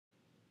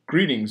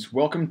Greetings,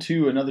 welcome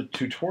to another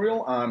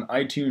tutorial on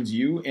iTunes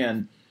U.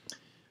 And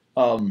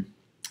um,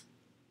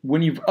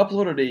 when you've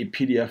uploaded a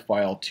PDF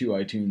file to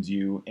iTunes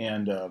U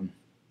and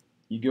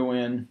you go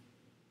into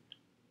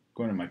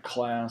my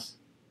class,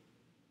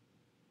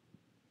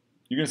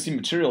 you're going to see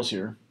materials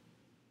here.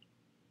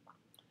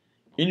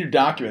 In your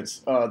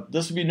documents,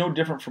 this will be no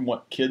different from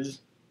what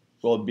kids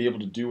will be able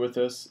to do with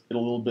this. It's a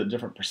little bit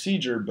different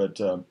procedure, but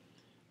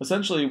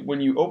essentially when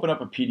you open up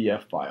a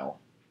PDF file,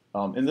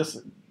 and this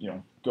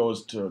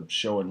goes to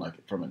showing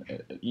like from an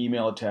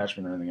email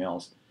attachment or anything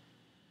else,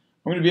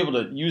 I'm going to be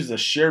able to use the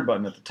share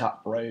button at the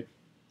top right.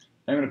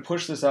 I'm going to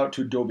push this out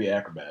to Adobe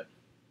Acrobat.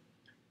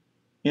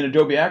 In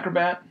Adobe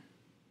Acrobat,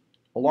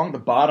 along the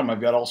bottom I've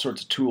got all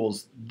sorts of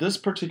tools. This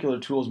particular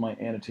tool is my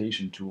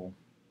annotation tool.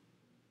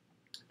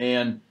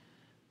 And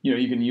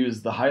you can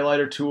use the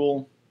highlighter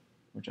tool,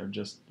 which I've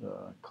just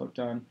clicked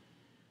on.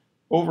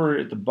 Over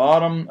at the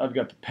bottom I've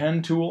got the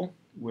pen tool,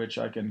 which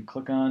I can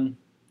click on.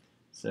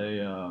 Say,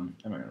 am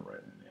I going to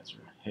write an answer?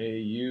 Hey,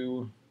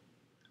 you.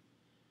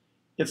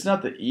 It's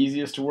not the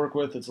easiest to work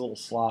with. It's a little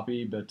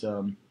sloppy, but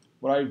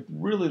what I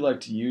really like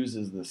to use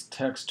is this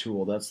text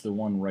tool. That's the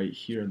one right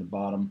here in the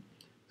bottom.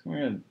 So I'm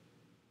going to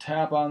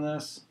tap on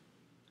this,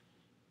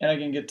 and I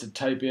can get to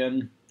type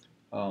in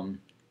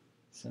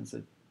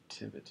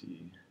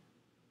sensitivity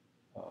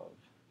of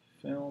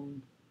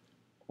film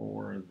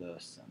or the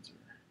sensor.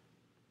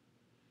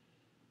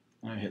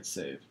 I hit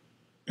save.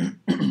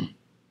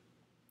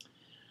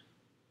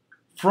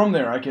 From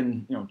there, I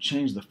can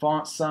change the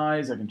font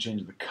size. I can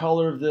change the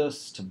color of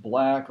this to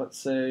black, let's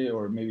say,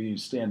 or maybe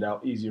stand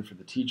out easier for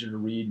the teacher to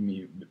read.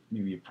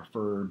 Maybe you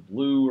prefer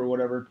blue or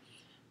whatever,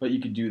 but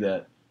you could do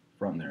that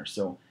from there.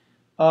 So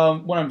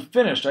when I'm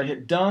finished, I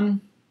hit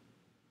done.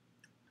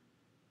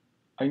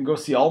 I can go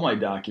see all my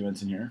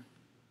documents in here,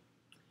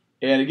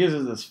 and it gives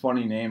us this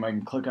funny name. I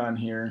can click on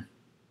here.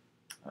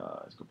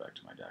 Let's go back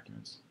to my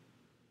documents.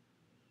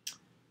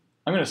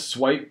 I'm going to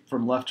swipe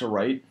from left to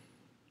right.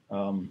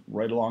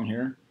 Right along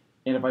here,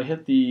 and if I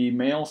hit the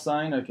mail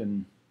sign, I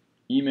can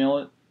email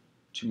it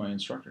to my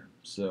instructor.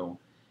 So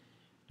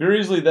very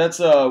easily, that's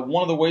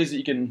one of the ways that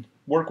you can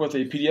work with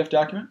a PDF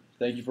document.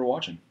 Thank you for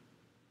watching.